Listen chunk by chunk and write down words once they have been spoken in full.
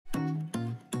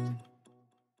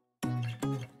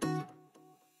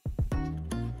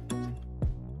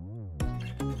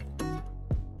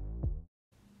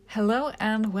Hello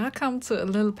and welcome to a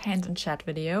little paint and chat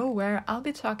video where I'll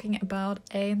be talking about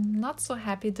a not so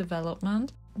happy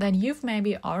development that you've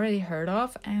maybe already heard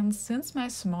of, and since my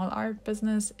small art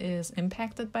business is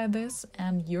impacted by this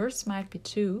and yours might be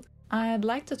too, I'd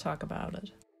like to talk about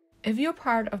it. If you're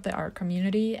part of the art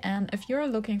community and if you're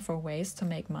looking for ways to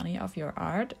make money off your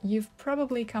art, you've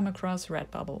probably come across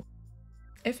Redbubble.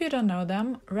 If you don't know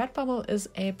them, Redbubble is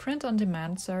a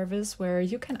print-on-demand service where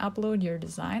you can upload your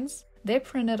designs, they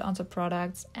print it onto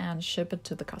products and ship it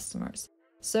to the customers.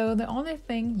 So the only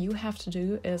thing you have to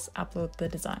do is upload the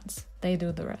designs. They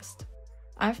do the rest.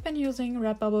 I've been using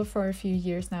Redbubble for a few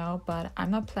years now, but I'm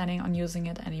not planning on using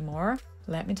it anymore.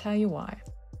 Let me tell you why.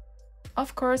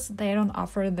 Of course, they don't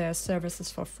offer their services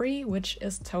for free, which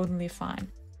is totally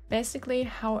fine. Basically,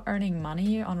 how earning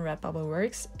money on Redbubble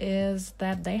works is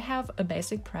that they have a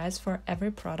basic price for every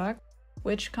product,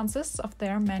 which consists of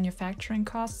their manufacturing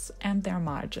costs and their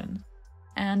margin.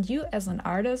 And you as an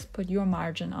artist put your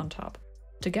margin on top.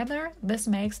 Together, this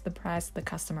makes the price the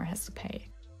customer has to pay.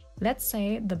 Let's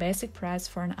say the basic price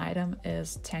for an item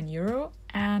is €10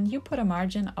 and you put a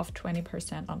margin of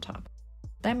 20% on top.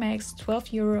 That makes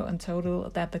 €12 in total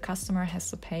that the customer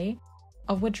has to pay,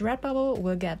 of which Redbubble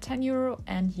will get €10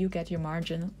 and you get your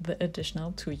margin, the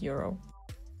additional €2.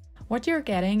 What you're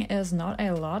getting is not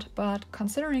a lot, but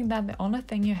considering that the only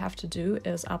thing you have to do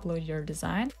is upload your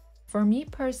design, for me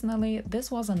personally, this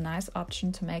was a nice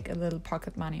option to make a little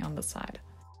pocket money on the side.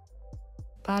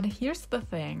 But here's the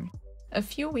thing. A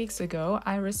few weeks ago,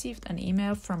 I received an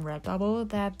email from Redbubble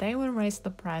that they will raise the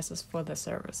prices for the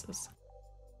services.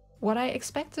 What I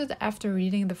expected after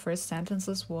reading the first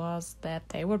sentences was that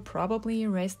they would probably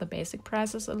raise the basic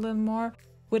prices a little more,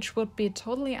 which would be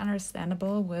totally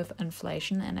understandable with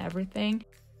inflation and everything.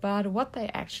 But what they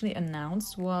actually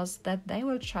announced was that they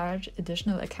will charge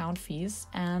additional account fees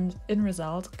and, in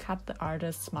result, cut the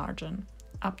artist's margin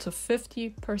up to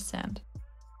 50%,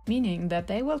 meaning that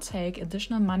they will take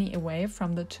additional money away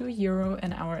from the €2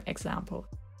 in our example.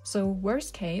 So,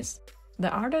 worst case,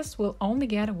 the artist will only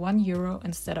get €1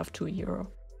 instead of €2.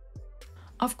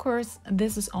 Of course,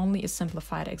 this is only a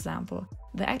simplified example.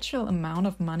 The actual amount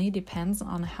of money depends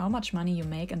on how much money you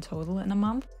make in total in a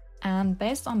month, and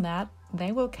based on that,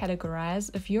 they will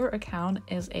categorize if your account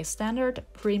is a standard,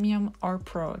 premium, or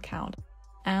pro account,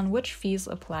 and which fees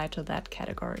apply to that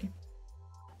category.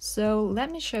 So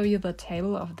let me show you the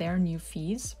table of their new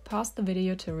fees. Pause the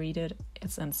video to read it,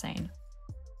 it's insane.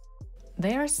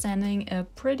 They are sending a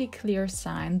pretty clear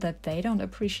sign that they don't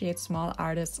appreciate small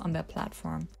artists on their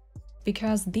platform,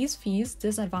 because these fees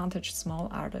disadvantage small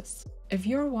artists. If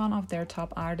you're one of their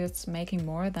top artists making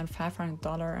more than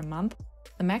 $500 a month,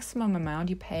 the maximum amount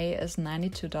you pay is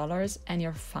 $92 and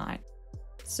you're fine.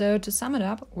 So to sum it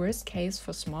up, worst case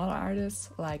for small artists,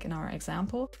 like in our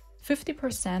example,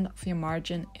 50% of your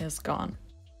margin is gone.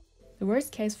 The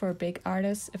worst case for a big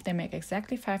artist, if they make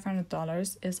exactly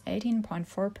 $500, is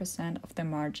 18.4% of their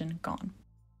margin gone.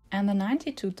 And the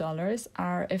 $92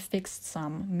 are a fixed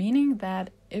sum, meaning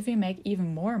that if you make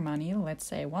even more money, let's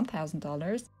say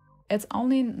 $1,000, it's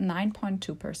only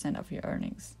 9.2% of your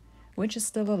earnings, which is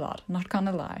still a lot, not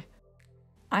gonna lie.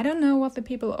 I don't know what the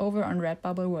people over on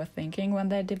Redbubble were thinking when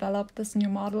they developed this new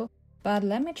model, but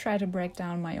let me try to break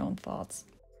down my own thoughts.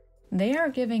 They are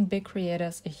giving big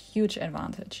creators a huge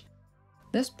advantage.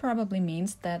 This probably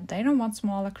means that they don't want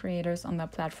smaller creators on their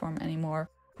platform anymore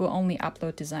who only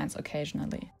upload designs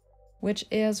occasionally, which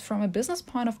is, from a business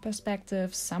point of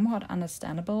perspective, somewhat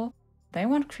understandable. They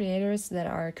want creators that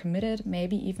are committed,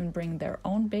 maybe even bring their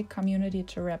own big community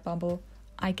to Redbubble.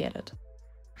 I get it.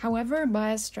 However,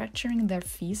 by structuring their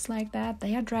fees like that,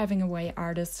 they are driving away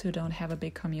artists who don't have a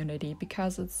big community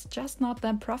because it's just not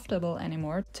that profitable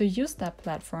anymore to use that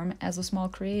platform as a small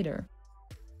creator.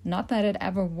 Not that it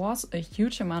ever was a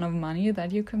huge amount of money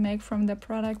that you can make from their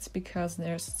products because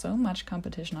there's so much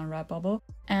competition on Redbubble,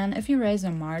 and if you raise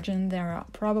your margin, there are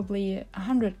probably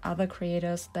 100 other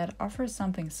creators that offer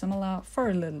something similar for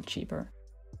a little cheaper.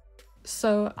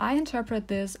 So I interpret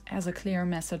this as a clear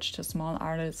message to small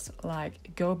artists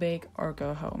like go big or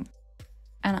go home.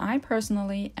 And I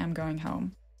personally am going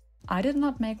home. I did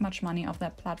not make much money off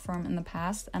that platform in the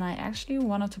past, and I actually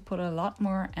wanted to put a lot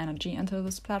more energy into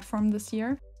this platform this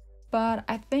year, but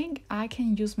I think I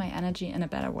can use my energy in a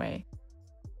better way.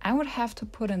 I would have to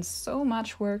put in so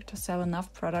much work to sell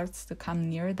enough products to come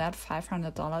near that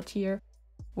 $500 tier,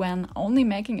 when only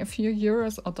making a few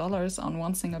euros or dollars on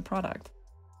one single product.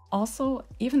 Also,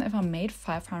 even if I made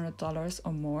 $500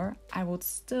 or more, I would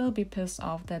still be pissed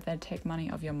off that they take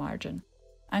money off your margin.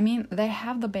 I mean, they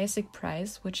have the basic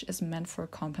price, which is meant for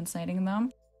compensating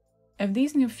them, If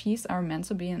these new fees are meant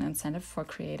to be an incentive for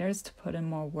creators to put in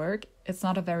more work, it's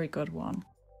not a very good one.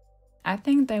 I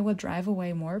think they will drive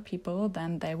away more people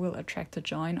than they will attract to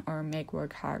join or make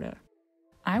work harder.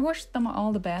 I wish them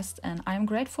all the best, and I'm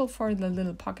grateful for the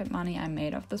little pocket money I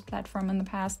made off this platform in the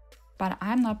past, but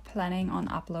I'm not planning on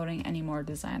uploading any more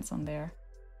designs on there.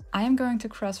 I am going to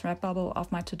cross Redbubble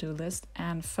off my to-do list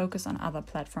and focus on other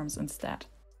platforms instead.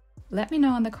 Let me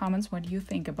know in the comments what you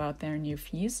think about their new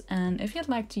fees and if you'd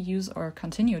like to use or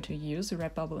continue to use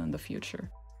Redbubble in the future.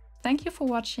 Thank you for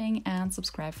watching and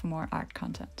subscribe for more art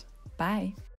content. Bye!